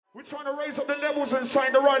We're trying to raise up the levels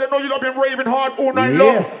inside the ride. I know you've been raving hard all night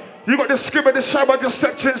long. You got the Skibadee, the Shabba just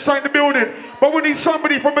stepped inside the building. But we need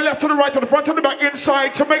somebody from the left to the right, to the front to the back,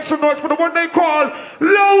 inside to make some noise for the one they call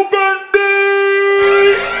Logan.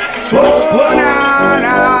 Oh, na,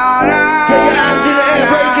 na, na. Get your hands in the air,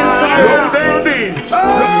 Breakin silence.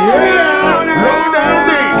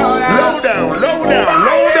 Low down, D.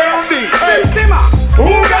 Low down, D. Simmer. Who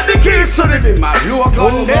got the keys to the dimmer?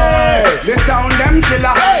 Logan there. The sound them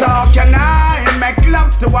killer. So can I make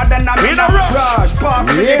love to what then I'm in a rush? Pass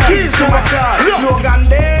me the keys to my charge. Logan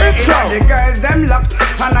there. The girls them lock.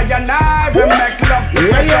 And I can never make love to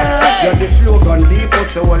precious. You're the slogan deep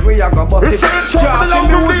so what we are gonna bust it. Drop in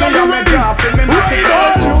the woods and you're drop in the matic.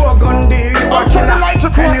 Logan there. You watch it.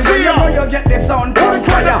 Anyway you go you get the sound on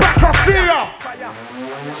fire.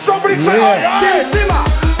 Somebody say Simmer.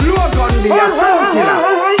 Logan there. Sound killer.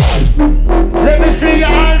 Let me see your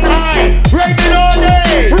hands high. Raving all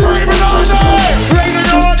day. Raving all day. Raving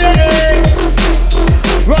all day.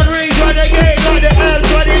 Run rings on the gate. Got the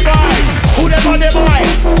L25. Who them on the mic?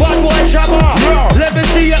 Bad boy Shabba. Let me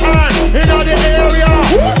see your hand in all the area.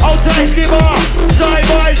 Outside Skibadee. Side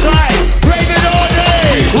by side. Raving all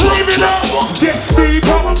day. Raving up. Gets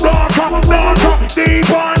deeper. Darker.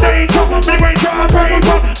 Deeper. Big range of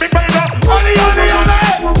paper. Big banger. Ollie.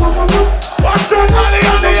 What's up? Ollie.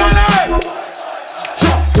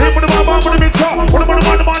 Put him in top, put him on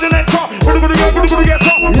the left top. We're gonna get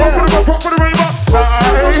top. We're gonna go pop for the rainbow. 5,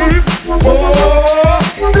 4,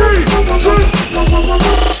 3, 2.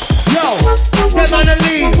 Yo, them on the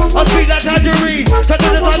lead. I see that tangerine.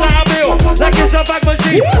 Touching the time like a bill. Like it's a bag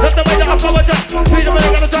machine. That's the way that I come with just. Feed them when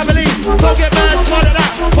they got a trampoline. Don't get mad, smart at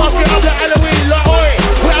that. Basket of the Halloween. Like, oi,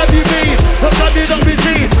 where have you been? Look like you don't be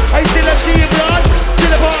seen. I still see you blood.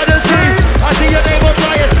 Still a part of the scene. I see your name on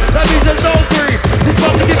flyers. That means there's no free. This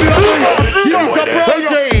one to give you a boost.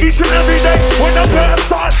 Each and every day when the players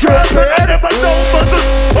start chirping, I never know but the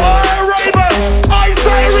Raven. I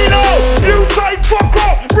say reload, you say fuck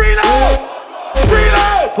off, reload.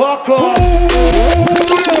 Fuck off.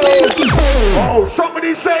 Oh,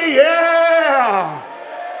 somebody say yeah.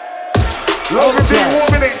 Logan B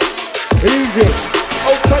warming it. Easy.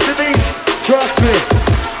 Oh, touch the knees. Trust me.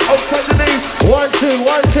 Oh, touch the knees. 1, 2,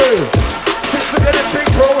 1, 2. Fix to get it big,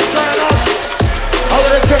 bro. What's going on? I'm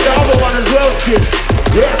gonna check the other one as well, Skips.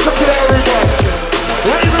 Yeah, check it out, everybody.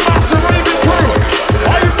 Raven Master, Raven Crew.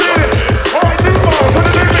 How you feeling? Alright, new bars, what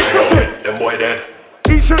did they make? Listen. Them boy dead.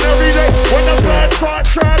 Each and every day, when the birds start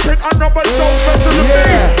trapping, I know but don't mess with the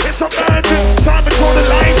beat. It's a magic. Time to draw the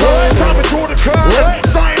line, time to draw the curve.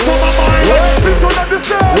 Science on my mind, this don't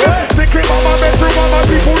understand. Thinking about my bedroom, all my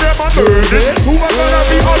people, them I'm burning. Who am gonna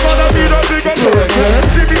be? I'm gonna be the bigger person.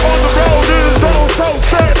 See me on the road, it is all so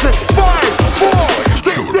certain. 5, 4,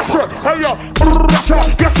 3, listen. Hey yo,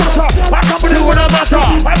 yes, I come with you with a matter.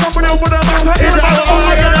 I come with you with a matter. It's our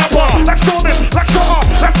rapper. Let's storm it, let's shut up,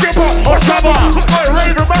 let's skip up, or Shabba.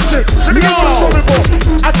 Raven Master.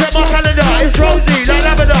 I check my calendar. It's Rosie, like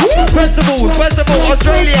Lavender. Festivals,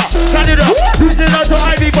 Australia, Canada. Losing out to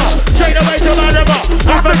Ivy Bar. Straight away to Manama.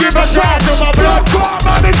 I forgive a shot to my blood.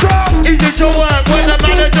 Easy to work when the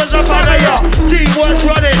manager's a fan of ya. Teamwork's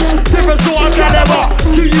running, different sort of caliber.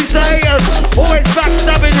 You used to haters, always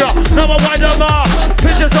backstabbing ya. Now I wind them up.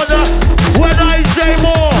 Pictures on the. When I say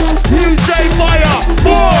more, you say fire.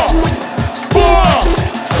 More.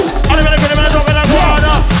 I'm the man talking like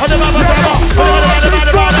water. I'm the man.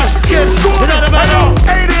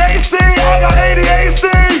 ADHD, I got ADHD.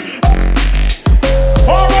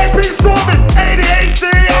 Alright, peace storming. ADHD,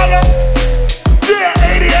 I got. Yeah,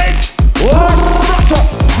 ADHD.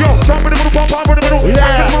 Yo, jump in the middle, pump in the middle.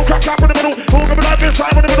 Yeah. Clap in the middle. Hold up like this,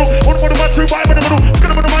 time in the middle. 1, 1, 2, 5 in the middle. Get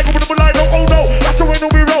up in the mic, open the light. Oh no, that's the way no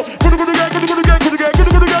we roll. Good again.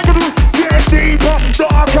 Yeah, deeper,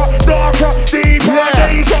 darker, deeper,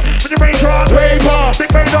 danger. When you range on paper,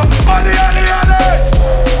 big made up. Ollie.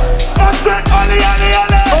 I said Ollie.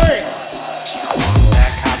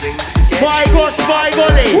 My gosh, my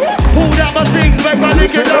money. Pull down my things, make my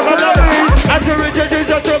nigga like a lottery. And to introduce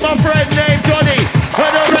her to my friend named Johnny.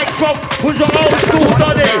 And the Rex Pop was an old school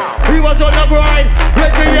buddy. He was on the grind,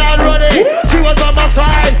 ready and running. She was on my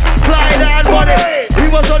side, flying and running. He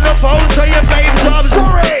was on the phone saying, babes, I'm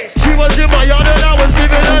sorry. She was in my yard and I was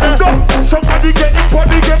giving her the. Somebody getting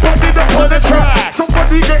body, that's on the track.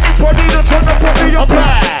 Somebody getting body, that's on the body. I'm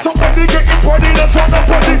back. Somebody getting body, that's on the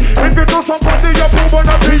body. If you know somebody, you're moving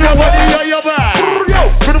on to your body on your back. Yo,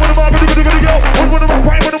 with the vibe, with the go. With the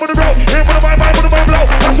vibe, with the blow. Here with the vibe, blow.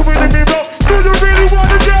 That's the way they me blow. Do you really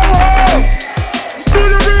wanna go home?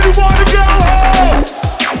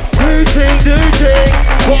 Do ting,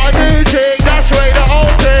 what a new ting.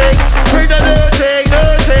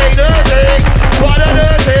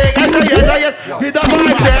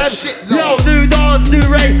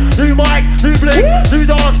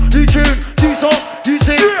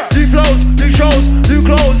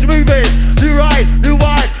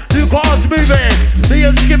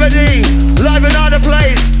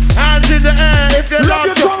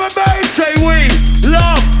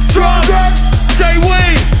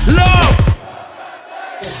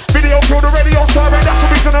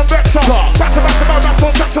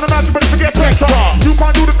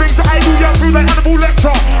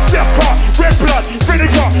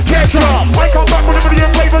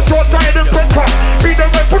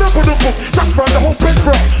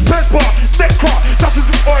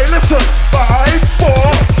 listen. 5,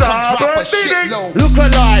 4, Shabba,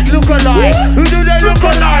 Bday. Look alike. Who do they look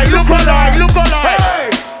alike? Look alike.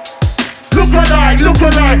 Hey. Look alike.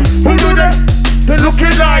 Who do they? They're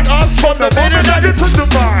looking like us from the minute that It's in the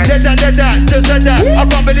mind. Dead that, just said that. I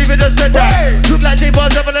can't believe it, just said that. Look like they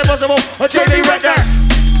buzz up and impossible. A Jamie read that.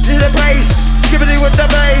 In the bass, Skibadee with the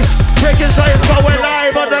bass. Breakin science, but we're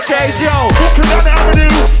live on the case, yo. Walking down the avenue,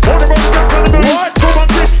 all the roads that's on the move. What? Come on,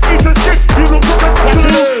 kick, eat and stick. You look like a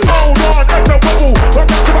Absolute. Hold on, echo bubble. I'm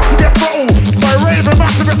about to get throttled. My raving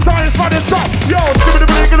massive science, man, it's up. Yo,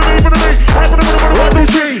 Skibadee, gonna be. I'm gonna 1,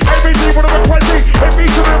 2, 3. ABC, 120. Every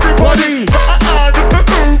to everybody. What is?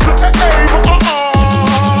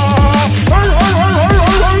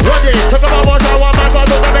 Talk about what I want, my God,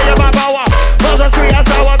 look at me in my power. Miles and sweet as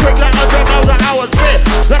sour, quick like 100 miles an hour. Spit,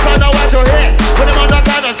 like I know what to hit. When I'm on the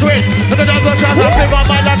kind of switch. Look at the good shots, I pick on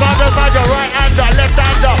my left hand, your right hander, left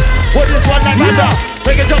hander. Put this one like panda,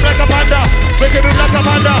 make it jump like a panda, make it move like a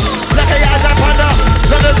panda, like a yacht like panda.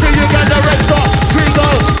 Let us see you get the red star, green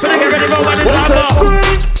gold, better get ready for when it's hammer.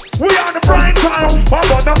 We on the prime time. I'm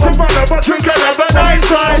on the savannah, but drinking have a nice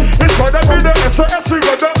time. It's gonna be the S.A.S. with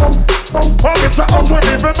the it's an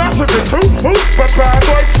alternative massive. It's who? But bad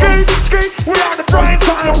boy, ski. We on the prime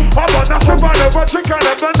time. I'm on the savannah, but drinking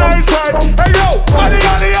have a nice time. Hey yo, Ali.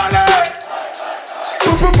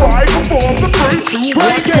 Super vibe, perform the 3, 2,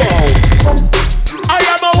 1, go. I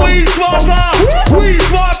am a weed smoker.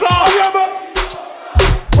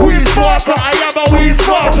 I am a weed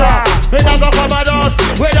smoker. They not gonna come at us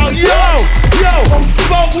without yo,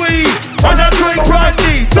 smoke weed and I drink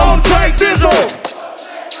brandy. Don't take this off.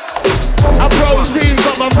 I proceed,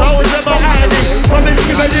 got my flowers in my handy. From the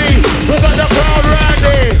Skibadee, we got the crowd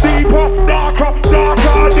ready. Deeper, darker,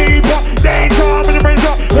 deeper. Daytime in the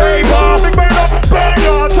razor. Paper, big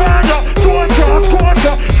banger, turn ya.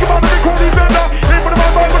 Quarter. Skibadee, recording vendor. Name of the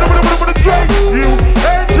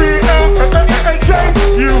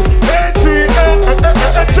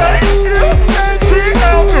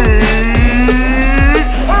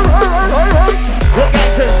We're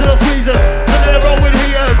gangsters to the squeezers. None of the roll with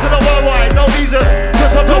heaters. To the worldwide, no reason.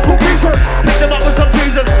 Just some local geezers. Pick them up with some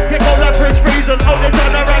tweezers. Get cold like fridge freezers. Oh, they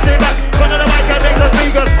turn around their back. Run on the mic and make us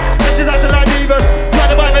speakers. Bitches acting like divas. Try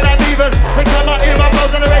to bite me like beavers. They come out in my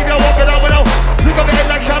clothes on the radio. Walking down below. Look at it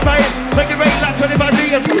like champagne. Make it rain like 25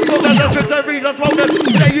 meters. Look at the strips and reeds. I'm smoking.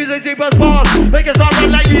 They use zebras bars. Make it sound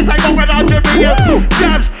run like you say more than 100 meters.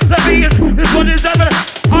 Jabs, let me is. This one is ever.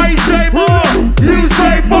 I say more. You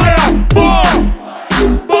say fire. More.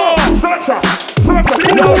 Selector.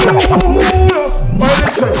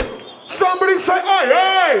 Somebody say,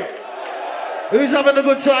 aye. Who's having a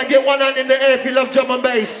good time? Get one hand in the air if you love drum and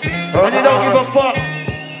bass. And you don't give a fuck.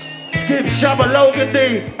 Skip, Shabba, Logan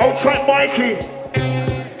D. Old tight Mikey.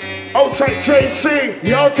 Old tight JC.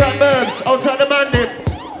 The old time Burbs, old time the man name.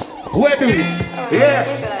 Webby. Yeah.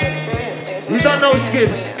 You don't know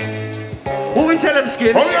Skips. What we tell them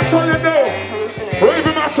Skips? Oh, yes, I know.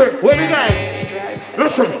 Raven Massive. Where we going?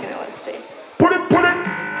 Listen. Put it.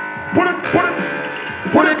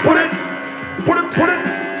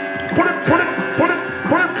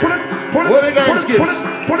 Where we going, Skips?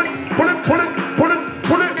 Put it.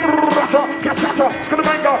 It's gonna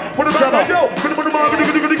bang out. Put it back, yo.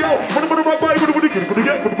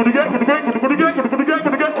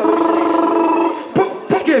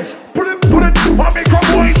 Skips. Put it. I make a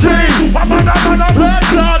boy sing.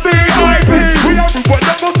 Let's not be IP. We are what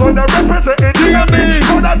numbers on the representing DME.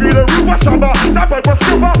 Gonna be the real Shabba. That boy was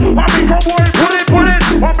silver. I make a boy put it.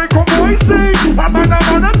 I make a boy sing. I'm a black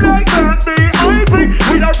man be IP.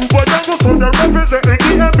 We are what numbers on the representing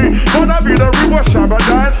DME. Gonna be the real Shabba.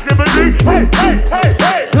 Dance Skibadee. Hey.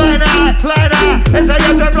 Fly now. It's a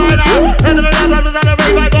yes and fly now. Into the dance of the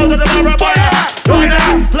rave. I go to the bar. Fly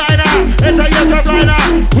now. It's a yes and fly now.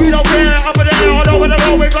 We don't care. Up in the air, all over the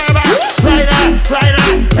road. We fly back. Fly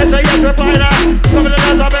now. It's a yes and fly now. Come in the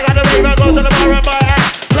dance, I make on the rave. I go to the bar and buy.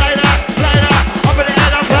 Fly now. Up in the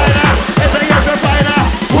air, I'm fly now. It's a yes and fly now.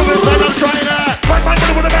 Women's like I'm trying now.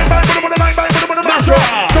 Mash up.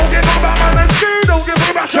 Don't give up about my skin. Don't give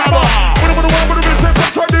up about Shabba.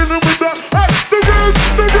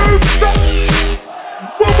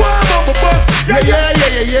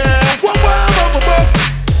 Yeah.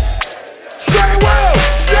 Say well,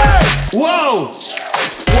 yeah. Whoa,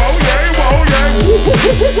 yeah.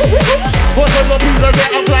 what's up, my people?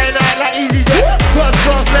 I'm flying out like easy jet.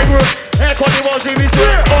 Cross, leg room. Air quality won't see me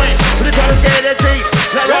sweat. Oi, but they try to scare their teeth.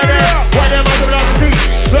 Like right there, why them out of the seat?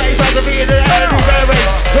 30,000 feet in the air, new airways.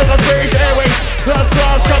 Look on British Airways. First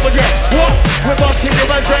class, couple jet. What? We're boss kicking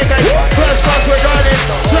my train. First class, we're running.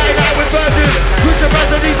 Flying out with virgins. Push the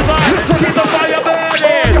rest of these survive. Keep the fire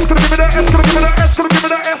burning.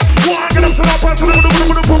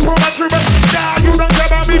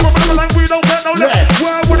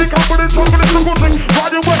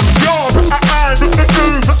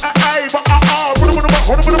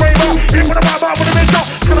 with a vibe, with a major.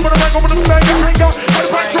 Gonna put a bang on with a bang, hanger. And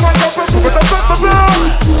a bang to my love, with a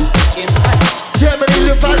Germany,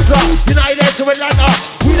 Lufthansa, United to Atlanta.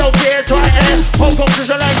 We don't care to air. Hong Kong to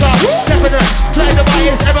Sri Lanka. Definite, fly the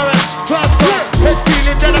Bias, Emirates. First class, head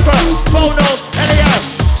feeling delicate. Phonos,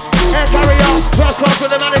 LAS. Air carrier, first class with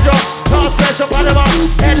the manager. Pass fresh to Panama.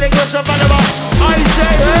 Air linguist to Panama. I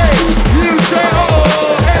say hey, you say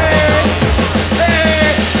oh, hey,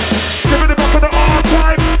 hey. Give me the back of the arm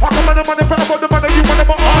time. I come on the money, but I'm on the money, you want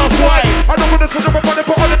my arms wide. I don't want to switch up my money,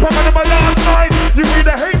 but on the pump of my last night. You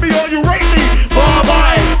either hate me or you rate me.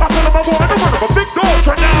 Bye-bye. I said I'm a boy, I don't want a big dog,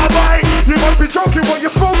 so now bye. You must be joking while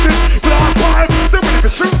you're smoking. Last time, they ready to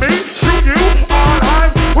shoot me, shoot you, all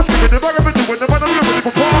time. What's giving the bag of it, doing the money, we're ready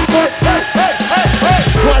for passport. Hey, hey, hey, hey.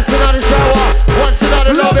 Once another shower, once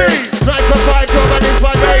another lobby. 9 to 5 job and it's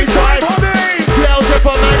my day time. Girls are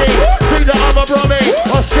for money, bring the armor from me.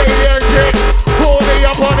 Australian chick, call me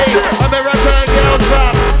up on it. American girls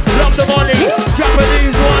rap, love the money.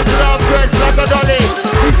 Japanese ones love dress like a dolly.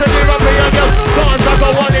 Eastern European girls dance like a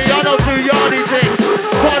wally. I know 2 yardy chicks,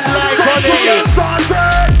 fun like honey.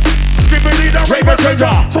 Skibadee the raven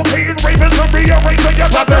stranger. So hating ravens and rearranging your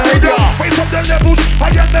bad behavior. Raise up the levels,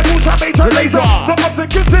 higher levels, I made your laser. No ups and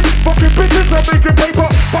kittens, fucking bitches, I'm making paper.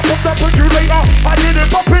 Pop up that percolator, I did it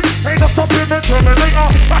poppin'. Ain't no stopping the Terminator.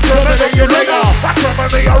 I terminate you later, I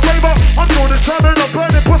terminate a raver. I'm doing this turning, I'm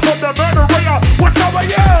burning, push up the murderator. What's up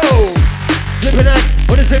with you? Flipping it,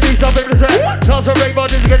 when it's in me, stop flipping the set. Dance a rainbow,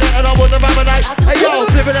 disconnect, and I was a night. Hey yo,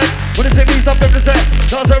 flipping it, when it's in me, stop flipping the set.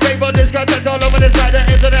 Dance a rainbow, disconnect, all over this night. The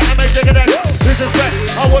internet, I make disconnect. Disrespect,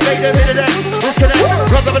 I will make them hit it. Disconnect,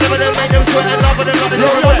 rock up and over them, make them sweat and laugh at them like the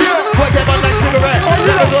cigarette. Put them on like cigarette,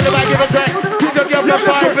 that was all about give and take. Give your girl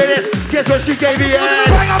for 5 minutes, guess what she gave me?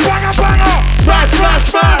 Banger, banger, banger. Smash, smash,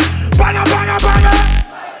 smash. Banger, banger, banger.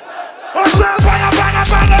 I said banger, banger,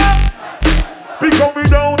 banger. Because we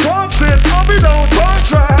don't touch it, and we don't touch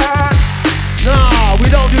that. Nah, we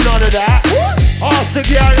don't do none of that. Ask the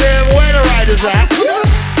girl here, where the rider's at?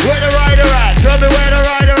 Where the rider at? Tell me where the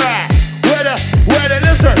rider at? Where the,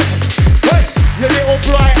 listen. Hey, you little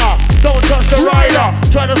blighter, don't touch the rider.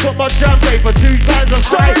 Trying to swap my champagne for 2 kinds of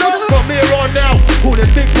cider. From here on now, pull the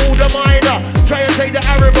big, pull the minor. Try and take the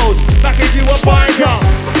Arabos, back as you a biker.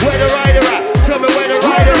 Where the rider at? Tell me where the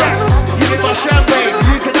rider at? Give me my champagne,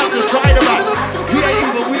 you can have the cider at. We ain't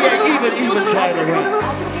even trying to run.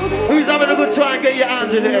 Who's having a good time? Get your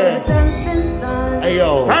hands in the air. Hey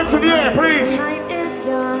yo. Hands in the air, please.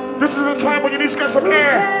 This is the time when you need to get some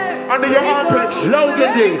air under your armpits.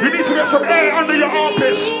 Logan D. You need to get some air under your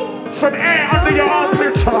armpits. Some air under your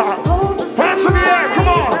armpits. Hands in the air, come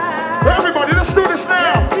on. Everybody, let's do this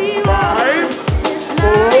now. 5, 4,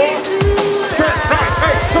 3,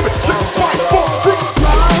 2, 5, 4, 3.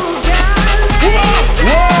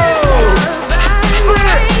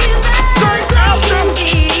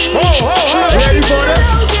 Ready for it?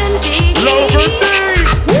 Logan D.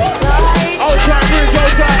 Outside Bridge,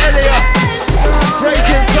 outside Elliot.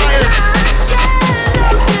 Breakin science.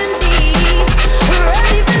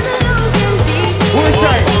 What we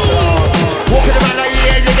say? Walking around like you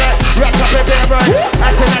ain't got wrapped up in their brain.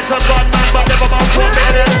 Acting like some bad man, but never mind for a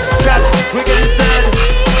minute. Cause we can stand.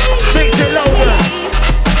 Mix it Logan.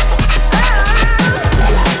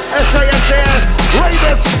 SAS.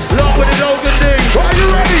 Raiders. Love with the Logan D. Are you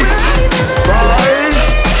ready? 5,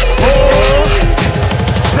 4.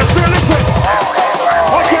 Let's do it, listen.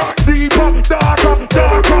 I get deeper, darker,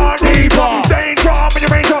 darker, deeper. Danger, when you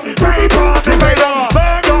raise up, paper, debater.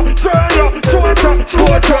 Murder, turner, torture,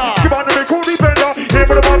 scorcher. Give on the big cool defender. Here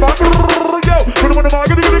for the man, yo. Put him on the mark,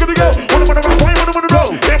 go. Put him on the right, put him on the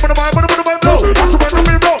road. Here for the man, blow. That's the way to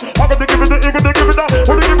be blow. I'm gonna give it the, I'm gonna give it up.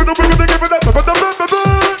 Wanna give it the, we're gonna give it up.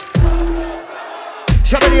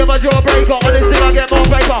 Shabba my jaw breaker, on this thing I get more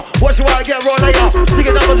paper. Watch you I get raw later.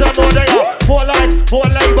 Ticket numbers and more data. More life, more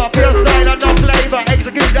labour. Pure style and no flavour.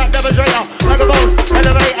 Execute that demonstrator. Vagabond,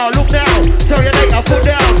 elevator. Look now, terminator, put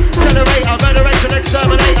down. Generator, moderation,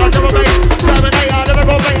 exterminator. Never make, terminator. Never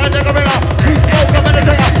go make a decorator. You smoke a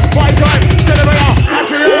meditator. 5 time, celebrator.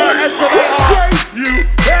 Accelerator, excavator.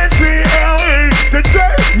 U-N-G-L-E. The J.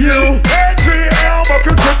 U-N-G-L.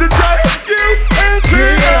 Welcome to the J.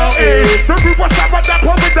 U-N-G-L-E. The people stop at that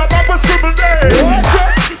point with the bumper Skibadee.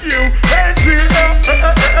 J-U-N-G-L-E.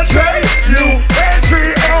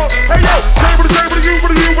 J-U-N-G-L. Hey yo, J with the J with the U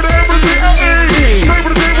with the U with the M with the L-E. J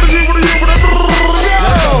with the J with the U with the U with the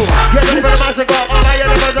yo. Get ready for the massacre. All I hear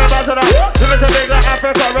the buzz ambassador. Live is a big like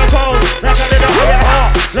Africa, Rapone. Like a little higher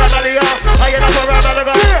heart. Like Malia. I get up around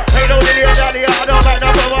Malaga. Ain't no Lily and Dalia. I don't like no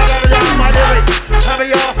from all that. My lyrics. Have a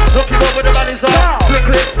yard. Look you over the money star. Click,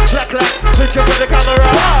 click, clack, clack. Picture for the camera.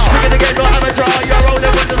 Click it again.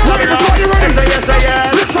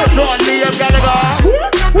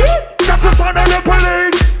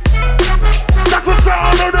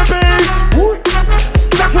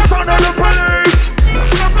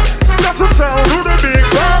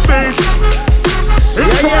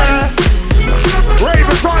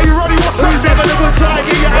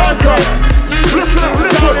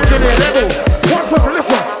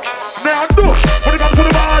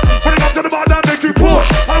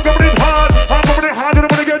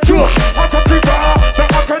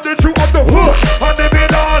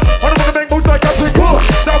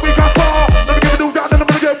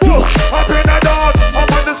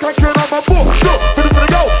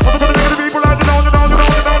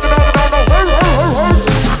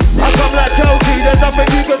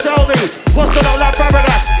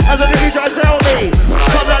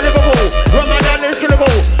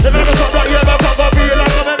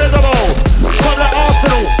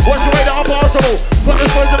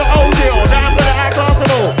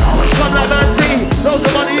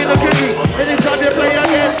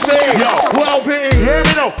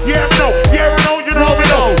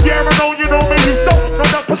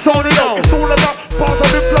 only know. It's all about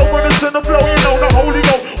positive flow when it's in the flow. You know the Holy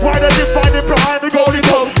Ghost. Why they divide it behind the goalie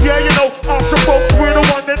post? Yeah, you know, Usher folks, we're the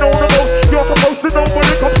one that know the most. You're supposed to know when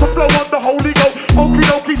it comes to flow on the Holy Ghost. Okie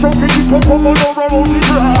dokie, so can you come on the Holy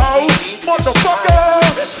Ghost? Motherfucker,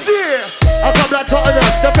 yeah. I come like Tottenham,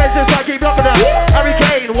 the fences I keep blocking them. Harry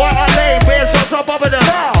Kane, White Hart Lane, where shots are bobbing them.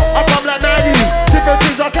 I come like 90, different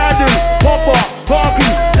things I can do. Papa, Barky,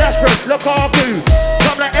 Lashford, Lukaku.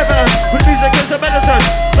 Come like Everton, with music is the medicine.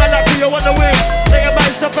 Man like Theo on the wing, they a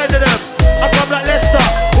man's defending them. I come like Leicester,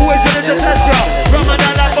 always willing to test ya. Run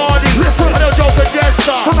down like Barney, I don't joke and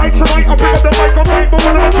jester. Tonight, I pick up the mic, I'm right, but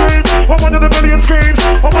one of the dreams. I'm one of the million screams,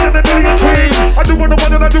 I'm one of the million teams. I do what I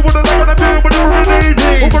want and I do what I like and I do whatever it needs.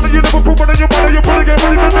 I'm one of you never prove, one of you want you wanna get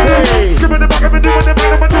ready for me. Skipping the back of me, doing the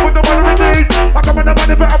man, I'm doing the one of the needs. I come in the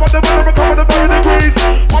money, but I want the money, I'm coming the money degrees.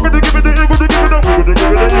 I'm gonna give it the, I'm gonna give it up, I'm gonna give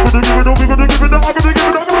it up, I'm gonna give it up, I'm gonna give it up, I'm gonna give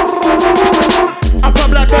it up. I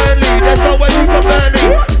come like Burnley, there's no way you can burn me.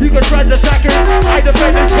 You can try to sack it, I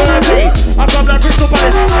defend this firmly. I come like Crystal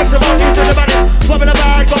Palace, X amount into the baddest. Bobbing the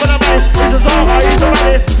bag, bobbing the baddest. This is all I use the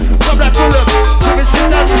baddest. Come like Fulham, Jimmy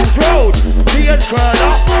Sinatra's road. Me and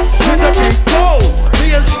Turner, with the big goal.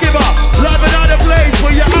 Me and Skibba, live another place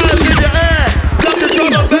with your hands in the air. Love the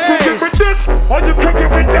drum and bass. You can get with this, or you can get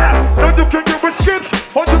with that. No, you can get with skips,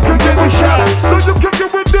 or you can get with shots. No, you can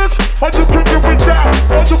get with this, or you can get with that.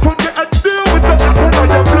 Or you can get a deal with the action on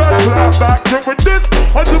your blood clot back. Get with this,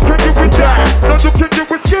 or you can get with that. No, you can get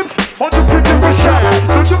with skips, or you can get with shots.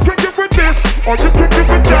 So you can get with this, or you can get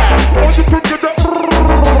with that. Or you can get the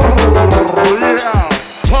yeah.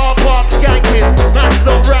 Pop, pop, skanking, man's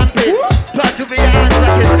not ramping. Plan to be your hands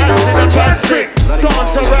like his hands in a plastic.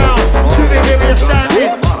 Dance around, do me here you're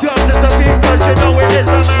standing. Just as the beat, cause you know it is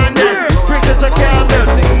a man then. Preachers are Camden,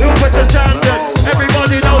 who put the standard.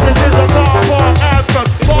 Everybody knows this is a bar anthem.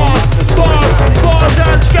 Bars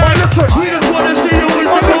and skanks. We just wanna see you with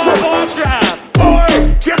the bar jam. Boy,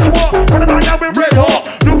 guess what? When I'm out with red hot,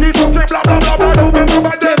 you keep talking blah blah blah blah, don't remember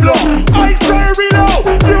my dead block. I say reload,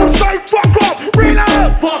 you say fuck off,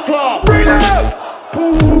 reload, Fuck off. reload.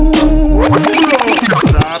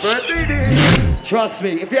 Trust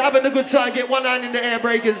me, if you're having a good time, get one hand in the air,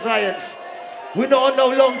 breaking science. We're not on no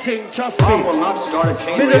long thing, trust me.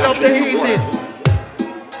 Middle of the evening.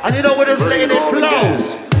 And you know we're just letting it flow.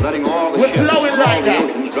 We're flowing like that.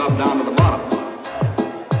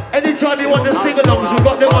 Anytime you want the sing-alongs, we've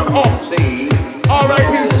got them on off.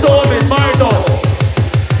 R.I.P. Stormin, my dog.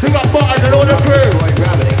 We got Button and all the crew.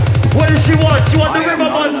 What does she want? She want the River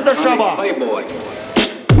Monster, Shabba.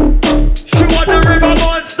 She want the River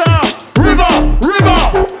Monster. River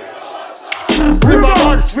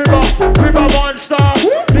Monster.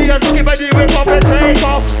 Me and Skibadee with up and take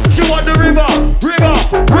off. She want the River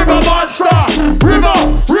Monster. River.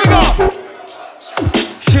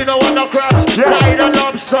 She don't want no crabs, not a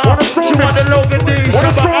lobster. She want the Logan D,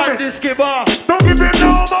 Shabba and the Skibba. Don't give it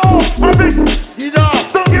no more, I think.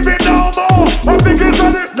 Don't give it no more, I think it's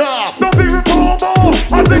had it. Don't give it no more,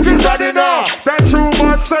 I think it's had enough. That too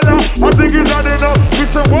much fella, I think it's had enough. We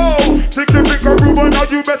say whoa, think you pick a Ruben, now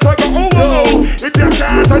you better go oh. If you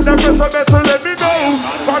can't, then you better let me know.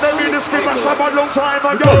 Father me the Skibba Shabba long time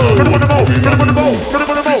ago. Gonna put the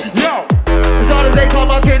bow, yo. It's all the same time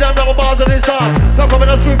I kid them double bars on this time. Don't come in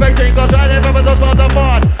a screw baiting, cause I never was on the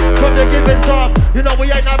fun. From the giving some, you know we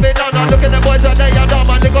ain't having none. I look at the boys and they are dumb.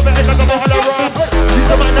 And they come in like a bottle of rum. She's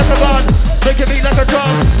a man like a gun, make it beat like a drum.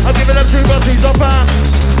 I'm giving them two buses of fam.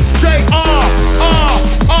 Say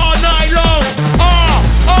all night long.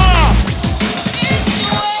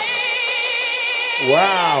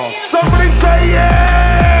 Wow. Somebody say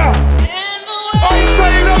yeah. I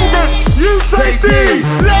say Logan. You say D.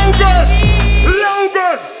 Logan.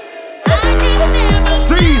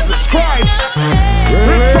 Jesus Christ.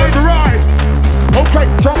 Inside the ride. Okay.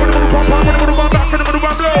 Jump in the middle, pop, in the middle, back in the middle,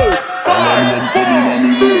 blow. 5, 4,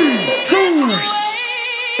 3, 2.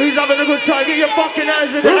 Who's having a good time? Get your fucking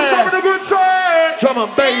hands in the air. Who's having a good time? Drum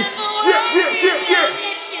and bass. Yeah.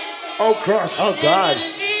 Oh, crush. Oh, God.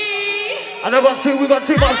 And we got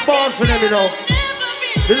too much bars for them, you know.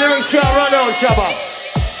 The lyrics can't run out, Shabba.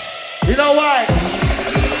 You know why?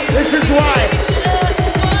 This is why.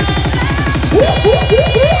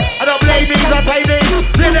 I don't blame me, I pay me.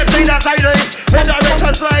 Let them see that lady. In the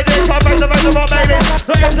record sliding, can't make the rest of our babies.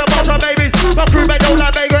 Not into bunch of babies. My crew mate don't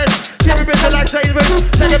like vagrants. Give me bits of like savings.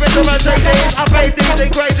 Take a bit of Mercedes. I paid these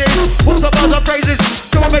and crazy. What's the buzz of phrases?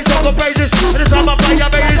 Come on, make some of praises. And this time I play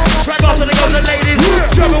your babies. Grab off to the girls and ladies.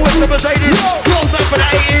 Trouble with the Mercedes. Close back for the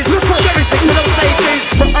 80s. Very sick to those 80s.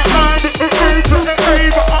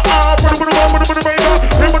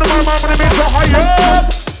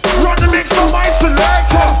 Run the mix on my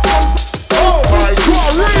selector.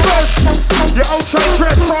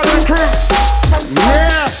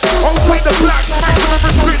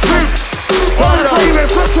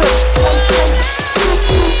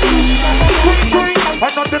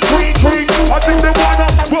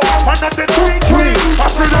 and on the tweet. I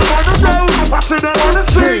see them on the road, I see them on the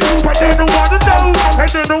street, but they don't wanna know, and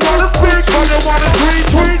they don't wanna speak, but they wanna tweet.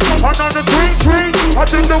 And on the tweet, I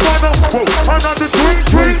think they wanna, and on the tweet,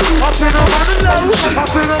 I see them on the low, I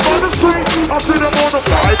see them on the street, I see them on the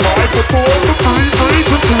 5, 4, 3,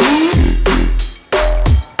 2.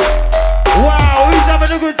 Wow, who's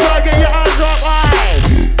having a good time? Get your hands up high.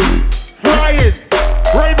 Flying.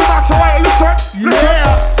 Raven, that's the way, listen.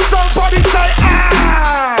 Yeah. Somebody say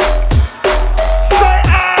ah! Say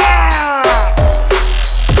ah!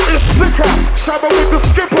 It's sicker. Shabba with the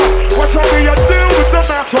skipper. Watch how we deal with the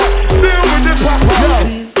matter. Deal with the papa.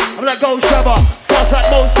 I'm like go Shabba. Cross like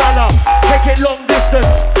Mo Salah. Take it long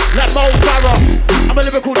distance. Like Mo Farah. I'm a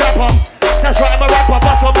lyrical rapper. That's right, I'm a rapper,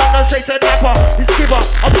 but I'm not no straight to napper. It's Skibba,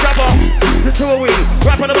 I'm Shabba. The two of we,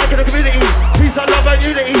 rap on the mic in the community. Peace and love and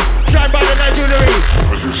unity. Shine by the night jewelry.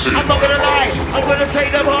 I'm not gonna lie, I'm gonna take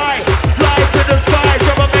them high. Fly to the sky,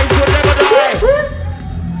 Shabba mates will never die.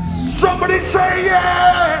 Somebody say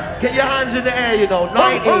yeah! Get your hands in the air, you know,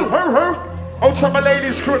 90. Outside my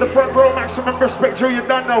ladies, crew at the front row, maximum respect to you,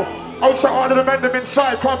 done now. Outside all of the men them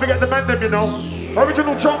inside, can't forget the men them, you know.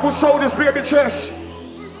 Original jungle soldiers, big up your chest.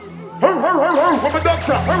 With my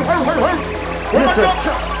doctor,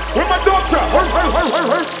 with my doctor,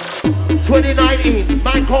 2019,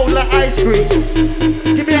 man cold like ice cream.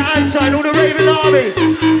 Give me a hand sign, all the Raven Army.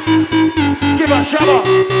 Skibba, Shabba.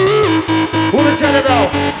 Who the tell it now?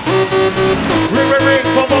 Ring,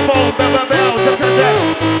 boom, bell, bell, just a death.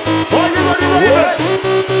 Are you ready, Ravens?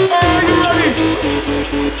 Are you ready?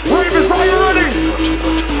 Ravens, are you ready?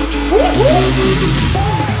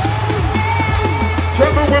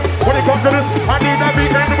 When it comes to this, I need that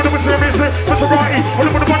beat and with the service, Mr. Righty, when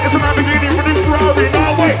the one is a Lamborghini, when it's Ferrari,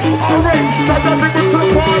 no way, alright, that's that bring me to the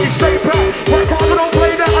party, stay back, work hard, I don't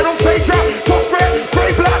play that, I don't say chat, just red,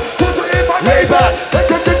 grey, black, cause it in my neighbor.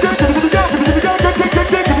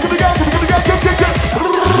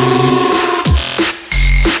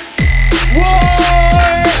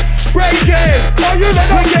 Whoa, Breakin, are you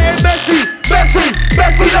ready? We're getting messy, messy.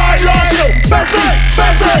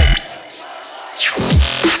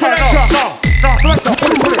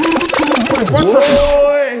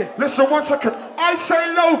 Listen, 1 second. I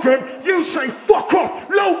say Logan, you say fuck off.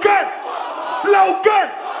 Logan!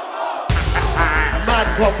 Mad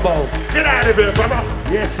combo. Get out of here, brother.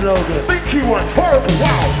 Yes, Logan. Stinky ones, horrible,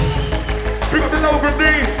 wow. Big up the Logan D.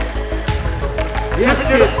 Yes,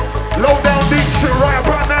 Giving you the low down deep shit right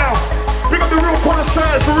about now. Big up the real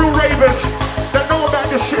connoisseurs, the real ravers that know about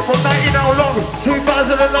this shit for 90 now long.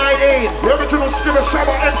 2019. The original Skibadee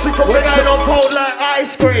Shabba MC We're Convention. going on cold like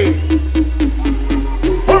ice cream.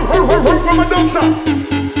 Where my dogs at?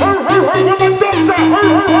 Where my dogs at?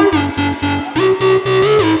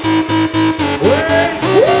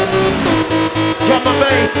 Drum and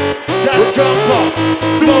bass, that's jumper,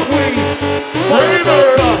 smoke weed,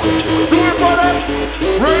 Raver, do it for them.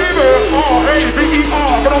 Raver,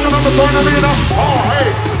 R-A-V-E-R, but on the number turn arena. R-A,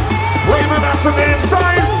 Raver, that's an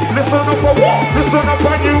inside. Listen up a walk, listen up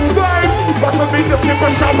a new vibe. What's a big the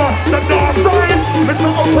Skibadee Shabba, the dark side.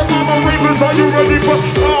 Listen up to Mama Ravers, are you ready for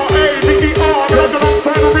R-A-V-E-R, but on the number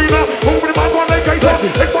turn arena. Moving in my one like I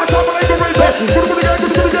said, it's my time like a razor. Put it again.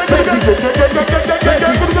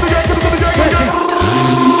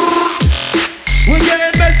 we're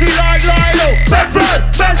getting messy like Lilo. Messy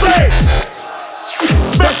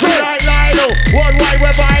like Lilo. One way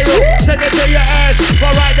we're viral. Send it to your head,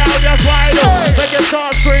 but right down your spinal. Make your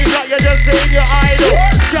start scream like you just seen your idol.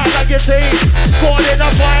 Shout like your team, scored in the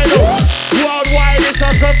final. Worldwide it's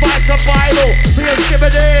a survival. Me and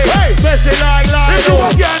Skibadee, messy like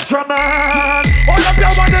Lilo. Gentleman, all of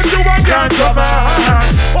your man is you a gentleman.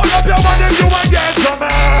 All of your man is you a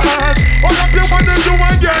gentleman. All of your man is you a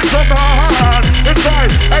gentleman. It's right,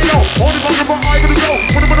 hey yo, only fucking for I gonna go.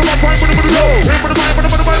 Put him in my prime, put him in the low. Hey, put him in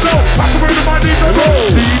my low. Back to where the man needs to go.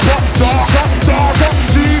 Deeper, darker,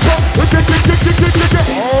 deeper.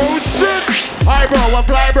 Oh shit. Hi bro, I'm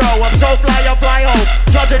fly bro, I'm so fly, I fly home.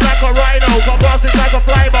 Charging like a rhino, got bouncing like a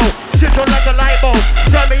fly mode. Shit on like a light bulb,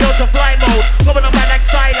 turn me on to fly mode. Coming up like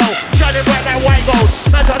Silo, shining bright like white gold.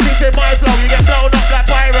 Man, I think in my flow, you get blown up like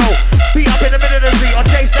pyro. Beat up in the middle of the street, or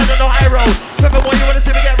chase down on the high road. Furthermore, you wanna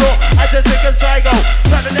see me get raw, I just think a psycho.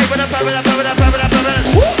 Turn the name with a permanent.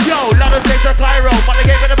 Yo, lot of states are Cairo, but the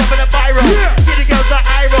game with a permanent pyro. Get the girls like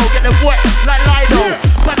Iro, get them wet like Lido.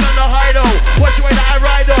 Back on the high though, watch the way that I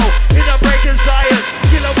ride though. In a breaking science,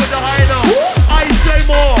 kill up with the high though. I say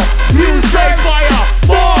more, you say fire.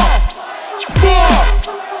 More.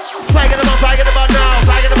 Flag in the mouth, flag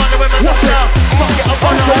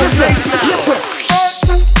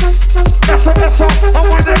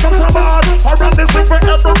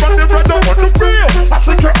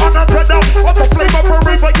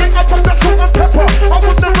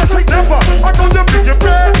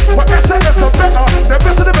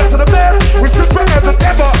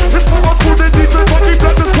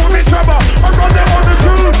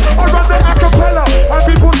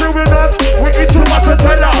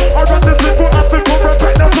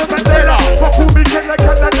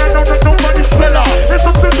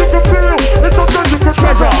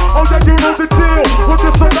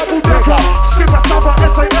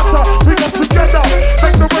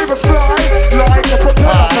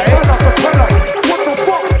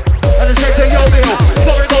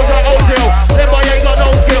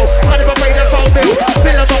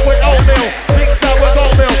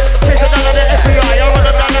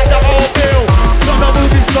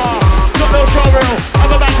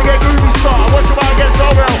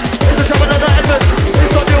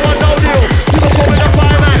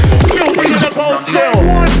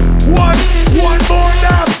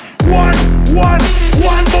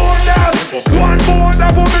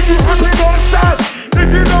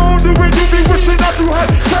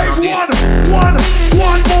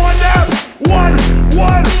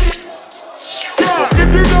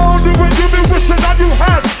You know the way you be wishing that you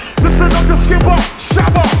had. Listen up to Skibba,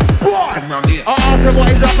 Shabba, boy. I ask them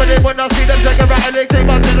what is happening when I see them take a rattling. Take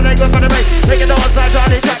my and they go for the mate. Making no outside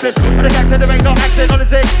Johnny Chaplin. And the captain, they make no acting on the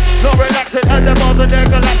thing. Not relaxing, and the bars are there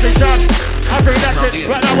collapsing. Shot, I'm relaxing,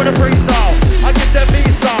 right now with a freestyle. I give them me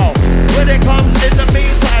style. When it comes in the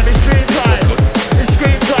meantime, it's stream time. It's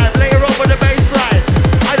scream time, later on with the bass line.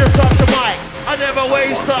 I just touch the mic, I never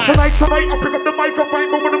waste time. Tonight, I pick up the mic up right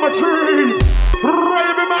moment of my tree.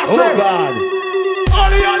 Raven Massive. Oh God.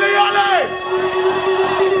 Ollie, Ollie, Ollie.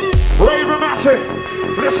 Raven Massive.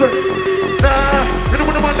 Listen. Nah, we don't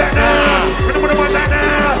want that now. We don't want that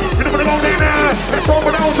now. We don't want that now. It's over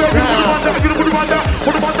now. We don't want that. We don't want that. We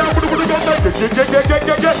don't want that. We don't want that. Deeper, darker,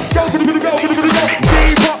 darker, deeper, deeper, deeper.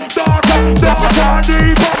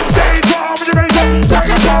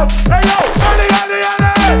 Hey yo, Ollie, Ollie,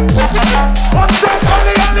 Ollie. What's up,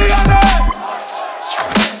 Ollie, Ollie, Ollie?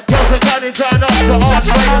 Girls are turning turn up to Arch,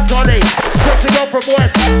 Ray and Dolly. Touching up from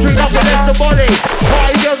West, drink up and less the body.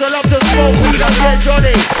 Party girls that love to smoke weed and get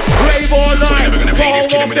Johnny. Rave all night, go home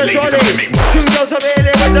off the Johnny. Two girls are in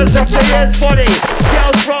it with the sexy ass body.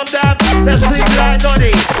 Girls from them, they sleep like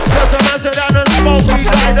Noddy. Girls are mounted down and smoke weed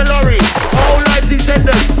like the lorry. Whole life's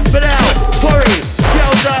descendants, but now, sorry.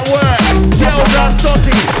 Girls that work, girls that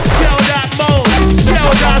saucy. Girls that moan,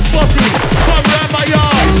 girls that spotty. Come round my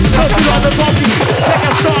yard, touching on the poppy. Take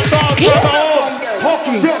a start dog from my home.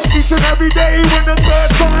 Hockey. Each and every day when the bird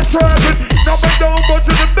starts chirping, nothing don't go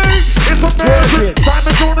to the beat. It's amazing. Time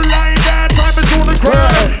is on the line, that time is on the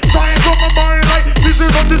ground. Science on my mind like this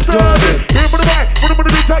is undisturbing. Here for the right, for the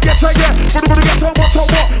beat, I get, for the get, what,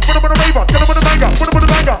 for the raver, get the banger, for the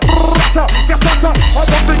banger. Rata, get rata, I want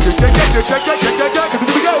to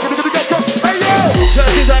hey yo!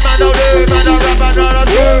 Things a man don't do, man don't rap, man don't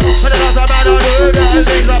do. When the dance a man don't do, the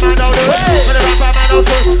things a man don't do. When the rap a man don't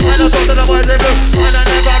do, when the talk to the boys they do. When I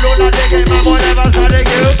never do not dig it, my boy never try to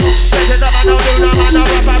give. Things a man don't do, no man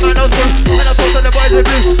don't rap, man don't do. When I talk to the boys they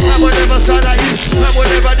do, my boy never try to use. My boy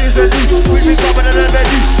never do the do. We be coming in the bed,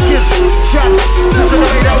 skip, trap. This is the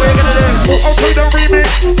way that we're gonna do. Okay, the remix,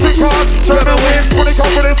 six cards, 7 wins, 20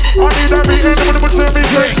 confidence. I need that beat, and the turn me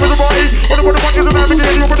straight for the body. What the one is an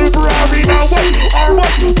navigate, you're gonna Ferrari now. Wait,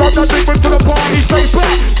 alright, start that thing to the party, stay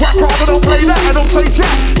back. Rap hard, I don't play that, I don't say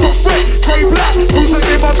jack. Got red, grey, black, who's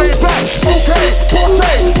in my main back? Okay,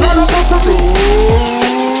 Porsche, now I'm on to do.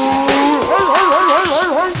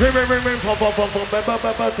 Ring, pop, wow.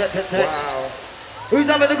 Who's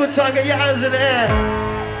having a good time? Get your hands in the air.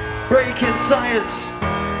 Breaking science.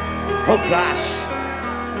 Oh gosh.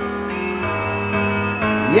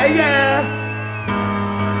 Yeah.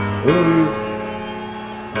 Ooh.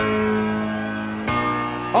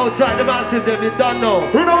 Oh, tight the massive, them, you don't know.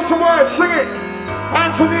 Who knows the words? Sing it.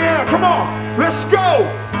 Hands in the air, come on. Let's go.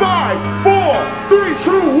 5, 4, 3,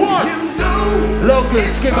 2, 1. You know Logan,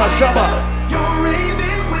 Skibadee, Shabba. You're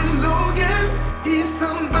raving with Logan. He's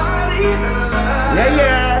somebody alive.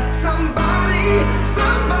 Yeah. Somebody,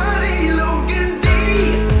 Logan D.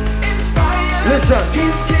 Inspired. Listen.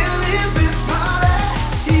 He's killing this party.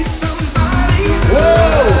 He's somebody alive.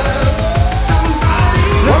 Whoa.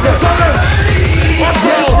 Somebody.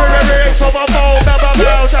 For my phone,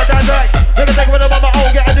 let me take with my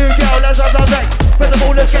own, get a new girl, let's have that sex. Spend the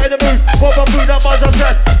ball, let's get in the mood. Pop my food, I'm on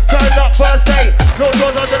stress. Turn up first date, no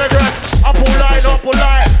doors under the dress. Up all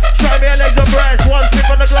line. Try me a legs and breast. One sip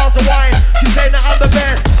on a glass of wine. She saying that I'm the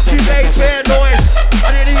best. She made fair noise.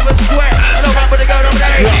 I didn't even sweat. I don't rap with the girl I'm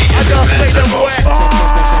there. I just make them wet.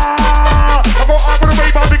 I go up with the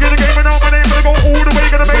wave, I'll begin the game and all my name, but I go all the way,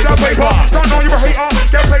 gonna make that paper. Don't know you a hater,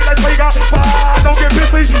 get paid like Vega. Don't get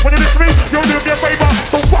busy, when you miss me, you'll do me a favor.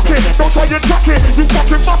 Don't fuck it, don't try and chuck it, you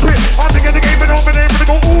fucking mupp it. I'm begin the game and all my name, but I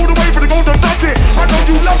go all the way, but I go to knock it. I know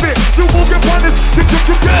you love it, you won't get punished.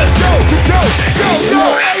 Yo,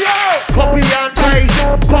 hey yo! Copy and paste.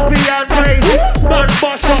 Man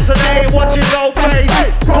bust shots and they ain't watching no face.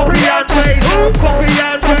 Copy and paste.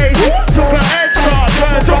 Took a head start,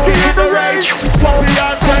 turned jockey in the race. Copy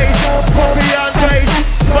and paste.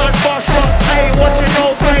 Man bust shots, they ain't watching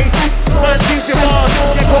no face. Man keep your bars,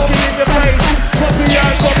 get cocky in the face. Copy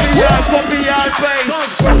and paste.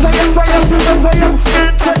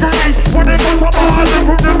 Integrity, when it goes up, I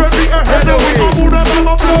will never be ahead of me. I'm gonna have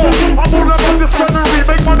a blow, I'm gonna have this scenery.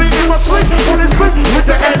 Make money in my sleep, when it's sleep with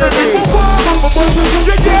the enemy.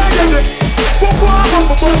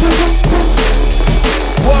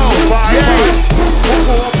 Whoa,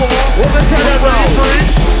 what the tell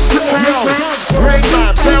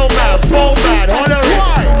Ringman, bellman, bowman,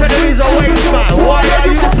 honorary. Tell him he's a waste man. Why are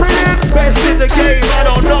you best in the game? I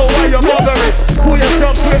don't know why you're bothering. Pull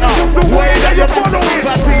yourself Twitter, the way that you're following.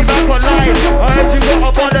 Back online, I heard you got a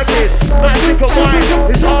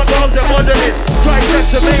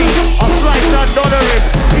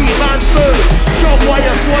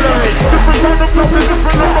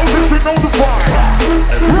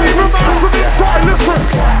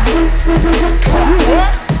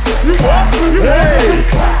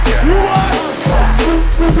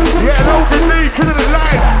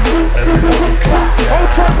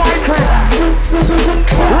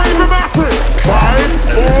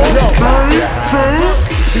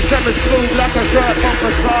 7 smooth like a shirt from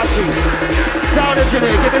Versace. Sound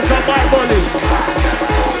engineer, give me some mic volume.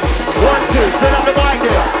 1, 2, turn up the mic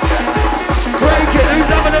there. Breakin, who's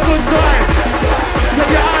having a good time? Get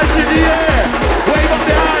your hands in the air. Wave up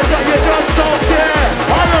the hands like you just don't care.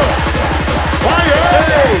 Higher! Higher!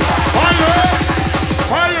 Hey! Higher!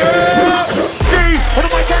 Higher! Ski! What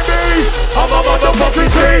am I can be? I'm a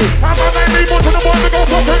motherfucking G. I'm a man, me more to the boy to go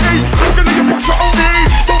fucking me. I'm gonna get back to OD.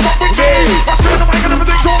 Don't fuck with me. I said the mic and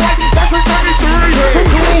everything's alright. That's in 93. So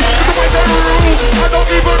cool. It's the way they rule. I don't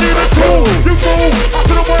even need a tool. You fool. I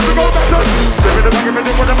said the boy to go back to. Give me the mic and me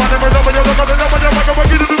do what the man never know. But you're looking at the number. You're like, I'm gonna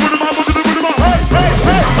do what the man wants to do with the man. Hey, hey,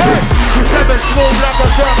 hey, hey. You 7 smooth like a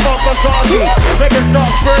shirt from Versace. Make it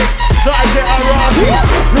start spring. Like get a Rasi.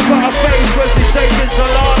 You got a face when she's taking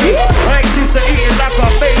salami. I ain't used to eating like a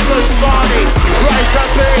famous Barney. Rice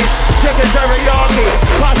and beans, chicken teriyaki,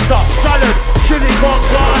 pasta, salad, chili con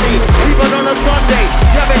carne. Even on a Sunday,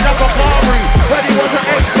 yeah, me like a Barbary. When he was an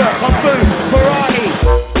expert on food, variety.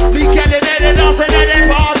 Me getting in and out and in and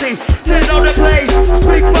party. Tin on the place,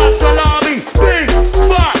 big fat salami. Big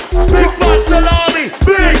fat salami.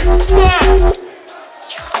 Big fat.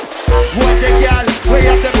 What the gal, way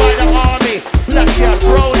up there by the army. Black gal,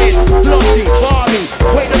 brownie, blondie, Barbie.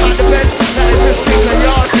 Wait them on the bench, now they just think a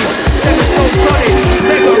yardie. Seven so solid,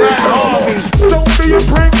 nigga ran Harvey. Don't be a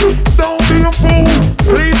prick, don't be a fool.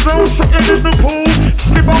 Please don't shit it in the pool.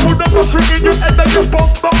 Skip over the shit in your head and you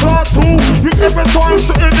bump the car too. You every time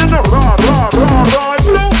shitting in the rah.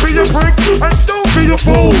 Don't be a prick and don't be a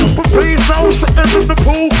fool. But please don't shit it in the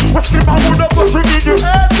pool. But skip over the shit in your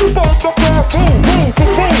head, bump the car fool.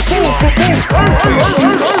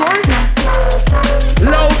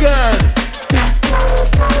 Logan.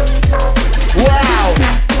 Wow.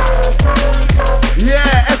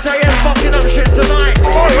 Yeah, SAS fucking up shit tonight.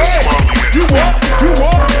 Oh yeah. You what?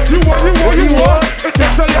 It's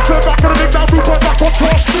SAS back in the big down roof back on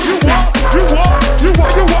top. You what?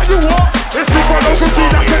 It's super Logan D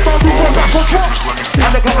that take my roof back on top.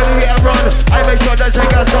 And the company hit and run. I make sure that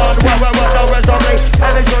singers on. Well, no rest on me. I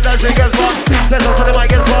make sure that singers run. Let's up to the mic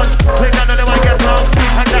gets run. Click down to the mic gets run.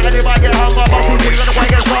 And down to the mic get hung. My boss will keep on the mic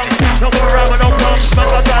gets run. No more around with no crumbs. Man,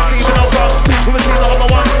 my time keeping no crumbs. We will see the number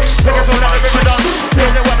one. Make it so that the river done.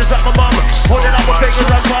 Doing the weapons at my mum. Holding up my fingers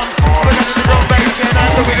and thumb. I'm a to the drum bass. Getting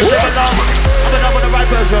out to really sing along. I'm in up with the right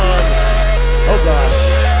version. Oh gosh.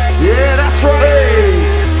 Yeah, that's right.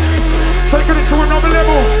 Taking it to another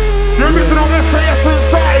level. The original SAS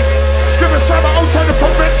inside. Skibadee, Shabba, outside the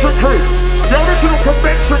convention crew. The original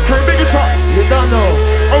convention crew, big it up. You don't know.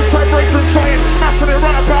 Outside Breakin science, smashing it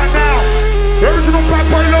right about now. The original bad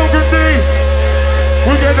boy Logan D.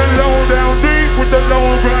 We get the low down deep with the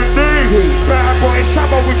Logan D. Bad boy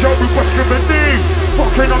Shabba with Joe with Skibadee.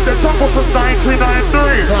 Fucking up the jungle since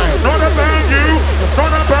 1993. Not about you,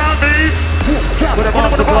 not about me. With a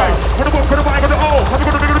master class. With the book, with the mic, with the O. I'm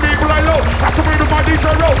gonna make it equal I low. That's the way to my DJ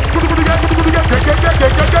low.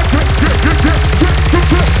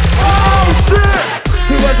 Oh shit!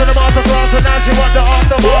 She went to the master class and now she wants the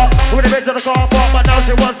aftermath. With the bed to the car park, but now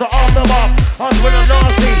she wants the aftermath. I was with a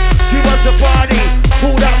nasty, she wants a party.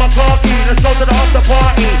 Pulled out my car key, let's go to the after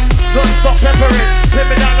party. Non-stop peppering,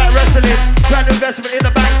 flipping out like wrestling. Brand new investment in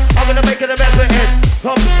the bank, I'm gonna make an investment in.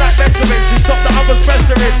 Comes like messering, she stopped the others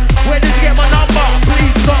pestering. Where did you get my number?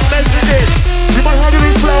 Please stop messaging. You might heard of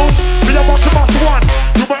these flows, me a bunch of us one.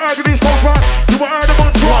 You might heard of these songs, right? You might heard of them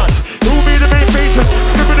once. Who be the main feature?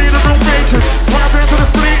 Skibadee the real feature. When I've been to the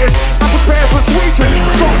fleetest, I'm prepared for sweeting.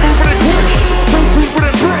 Stop moving it quick, so two for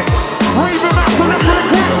the trick.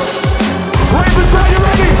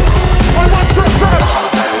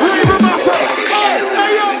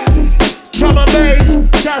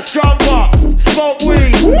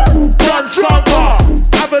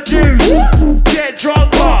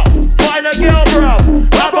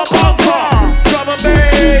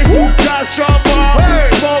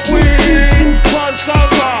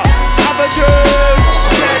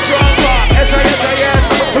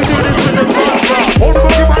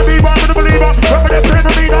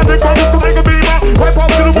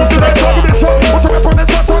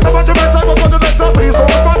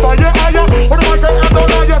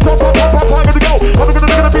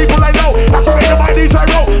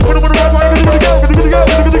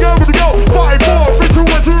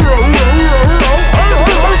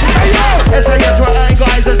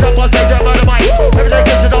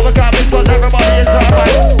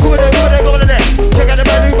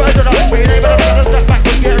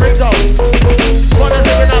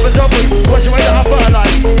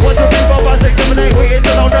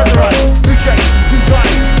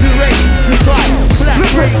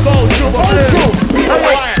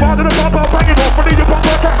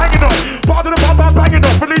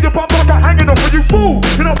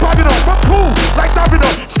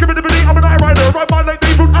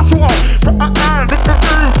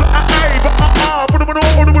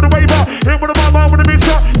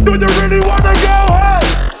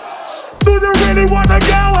 you really wanna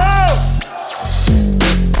go home?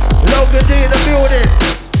 Logan D in the building.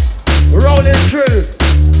 Rolling through.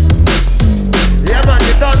 Yeah man,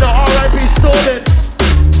 you done the R.I.P. Stalling.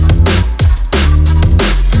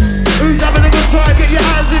 Who's having a good time? Get your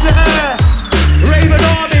hands in the air. Raven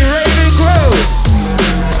Army, Raven Crew.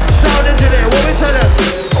 Sound engineer, what we tell them?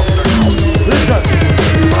 Listen.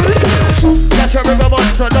 Catch a river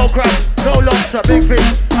monster, no crash, no lobster, big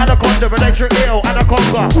fish, anaconda, electric eel,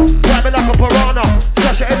 anaconda. Ride me like a piranha,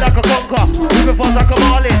 slash it in like a conker. Moving fast like a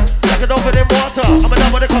marlin, like a dolphin in water. I'm a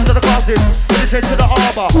dumb when it comes to the casting. When it's head to the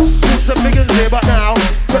harbour, put some biggins here, but now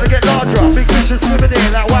gonna get larger. Big fish is swimming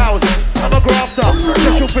in like wows. I'm a grafter,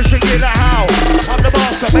 special fishing in like how. I'm the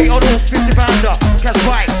master, mate on all 50 pounder. Catch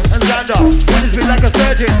Pike and Xander. One is me like a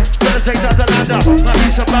surgeon, gonna take that to lander. Might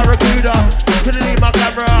be some barracuda, couldn't need my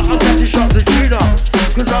camera. I'm catching shots of tuna,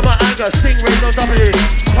 cause I'm an anger. Stingrays on top of it,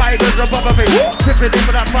 tigers above of it. Tripping in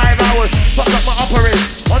for that 5 hours, fuck up my upper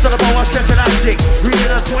wrist. Onto the bow, I stretch elastic,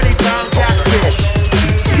 reading a 20-pound catfish.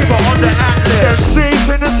 Skipper on the atlas. The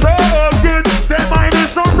season is talking, their mind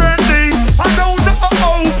is not ready. I know the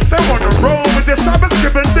they wanna roll with this Shabba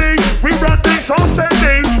Skibadee. We run things on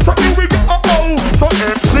steady, so here we go. So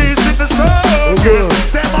please in the talking,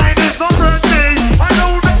 their mind is not ready. I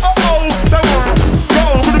know the they wanna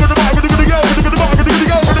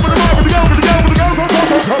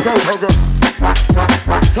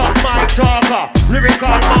Top mic talker, lyrical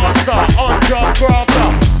master, on-job grafter,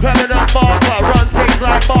 permanent marker, run things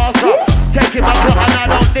like master. Taking my cut and I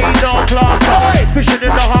don't need no plaster. Fishing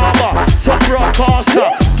in the harbour, top broadcaster.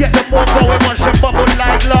 Get the ball going, watch them bubble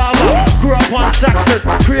like lava. Grew up on Saxon,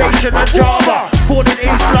 creation and Java. Born in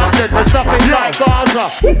East London, there's nothing like Gaza.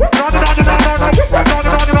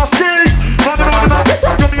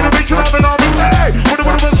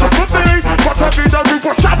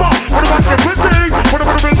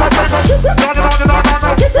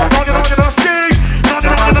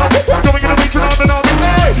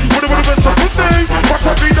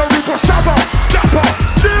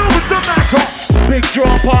 Big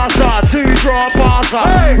draw passer, 2 draw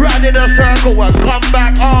passer. Round in a circle and come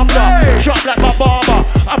back after. Sharp like my barber,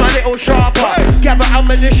 I'm a little sharper. Gather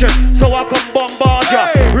ammunition so I can bombard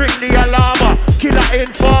ya. Ring the alarmer, killer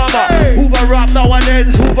informer. Hoover up, no one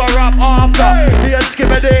ends, hoover up after. Me and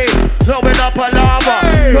Skibadee, blowing up a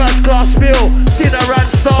lava. First class meal, dinner and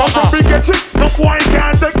starter. But get it, no boy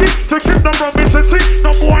can't take it. To keep the promise and see,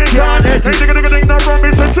 no boy can't take it. No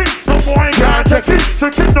promise and see, no boy can't take it.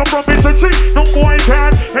 To keep the promise and see, no boy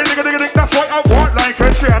can't. That's why I want like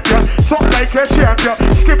a champion. Talk like a champion.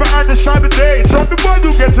 Skipper and the Shabba. So the boy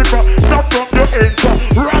who gets it from, not from your intro.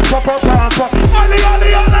 Ramp up, ollie,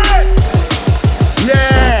 ollie, ollie.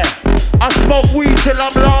 Yeah, I smoke weed till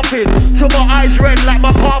I'm laughing, till my eyes red like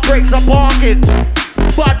my car brakes are parking.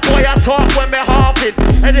 Bad boy, I talk when me halving.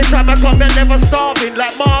 Anytime I come, I'm never starving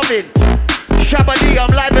like Marvin. Shabadee,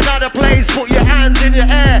 I'm live in other place. Put your hands in your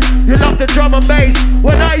air. You love the drum and bass.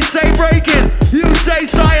 When I say breaking, you say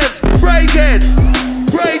science. Breakin,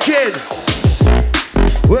 breakin.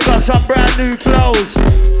 We got some brand new flows.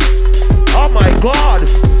 Oh my God.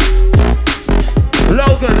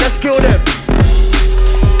 Logan, let's kill them.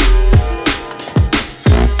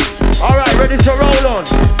 Alright, ready to roll on.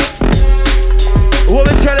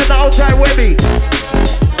 Woman telling the outside Webby.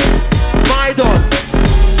 My don.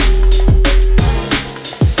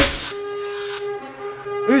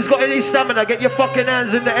 Who's got any stamina? Get your fucking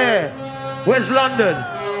hands in the air. Where's London?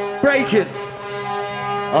 Breakin.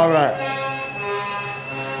 Alright.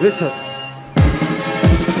 Listen.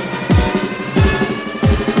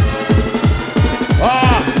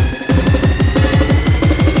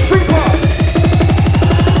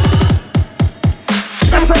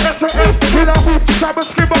 Shabba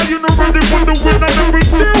Skibadee, you know ready for the winner, make me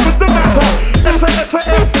deal with the matter.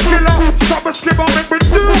 S.A.S.A.F. killer, Shabba Skibadee, make me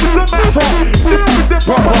deal with the matter. Deal with the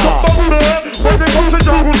proper bumper. When they come to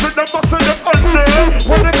jungles with the bus and the under.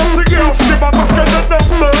 When they come to girls, Skibadee must get the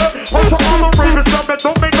number. Also all the ravens,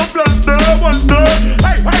 don't make no blunder. Wonder,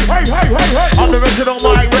 hey. I'm the original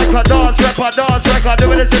mic record, dance record.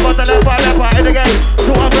 Doing this shit on the leper in the game.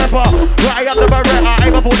 So I'm rapper, right up the Beretta.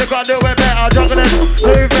 Aim a fool, they can't do it better. Junglers,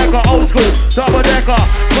 new record, old school, double decker.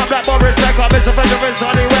 From that Boris Becker, Mr. Veteran,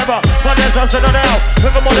 Sonny Weber. Contest us in the now,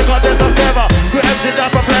 with the money contest of never. Good MC down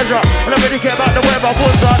for pleasure, and I really care about the weather.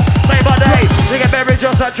 Woods on, made by day, they get buried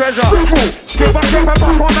just like treasure. Skibadee, back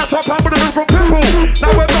on that top, I'm gonna from people.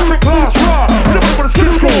 Now we're back in class, raw, in the middle of the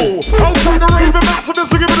school. Outside the raven massiveness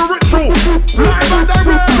to give it a ritual. Live and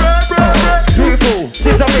direct, beautiful,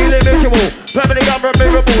 this a really visual. Permanently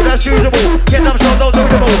unremovable, that's usable. Get them shows, don't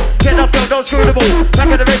suitable. Get them shows, don't suitable.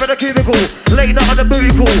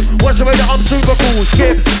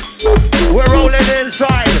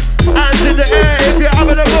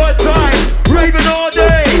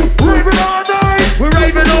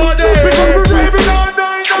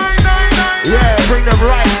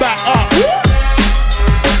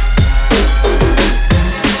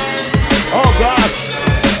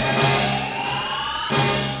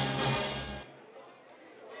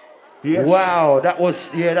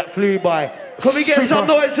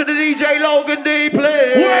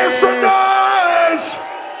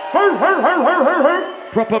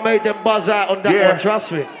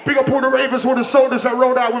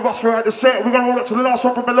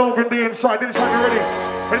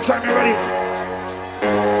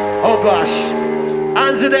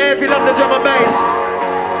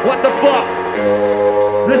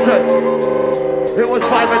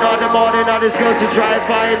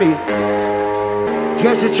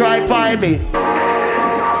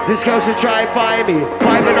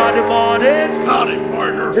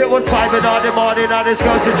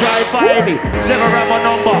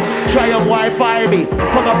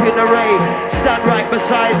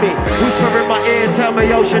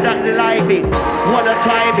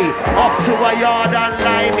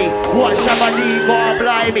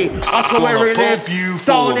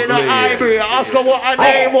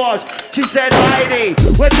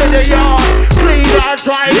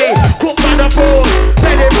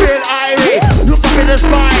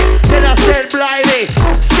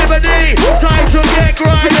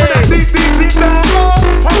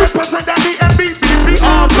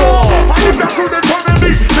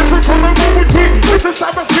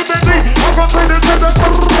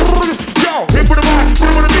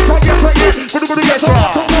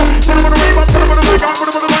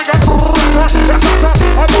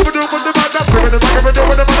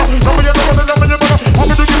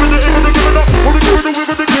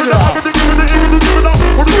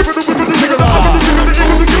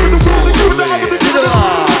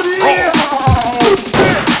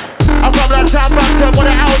 I'm from that Southampton, with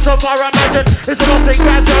the house of our imagine. It's a nothing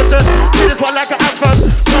grand person. See this one like an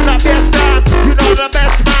anthem. From that best down, you know the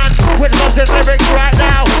best man. With nothing lyrics right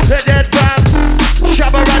now, the dead fam.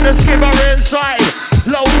 Shabba and the Skibadee inside.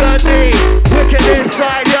 Logan, wicked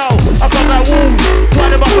inside, yo. I got that wolves,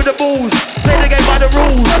 tie them up with the balls. Play the game by the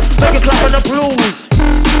rules, make a clap and applause.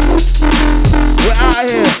 We're out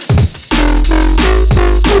here.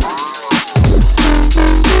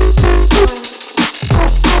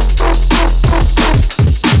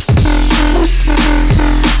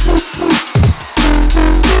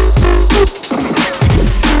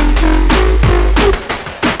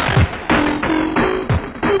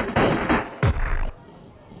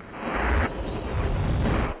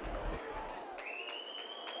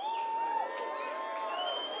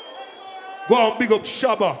 Go on, big up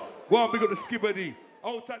Shabba. Go on, big up the Skibadee.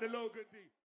 Outside the Logan.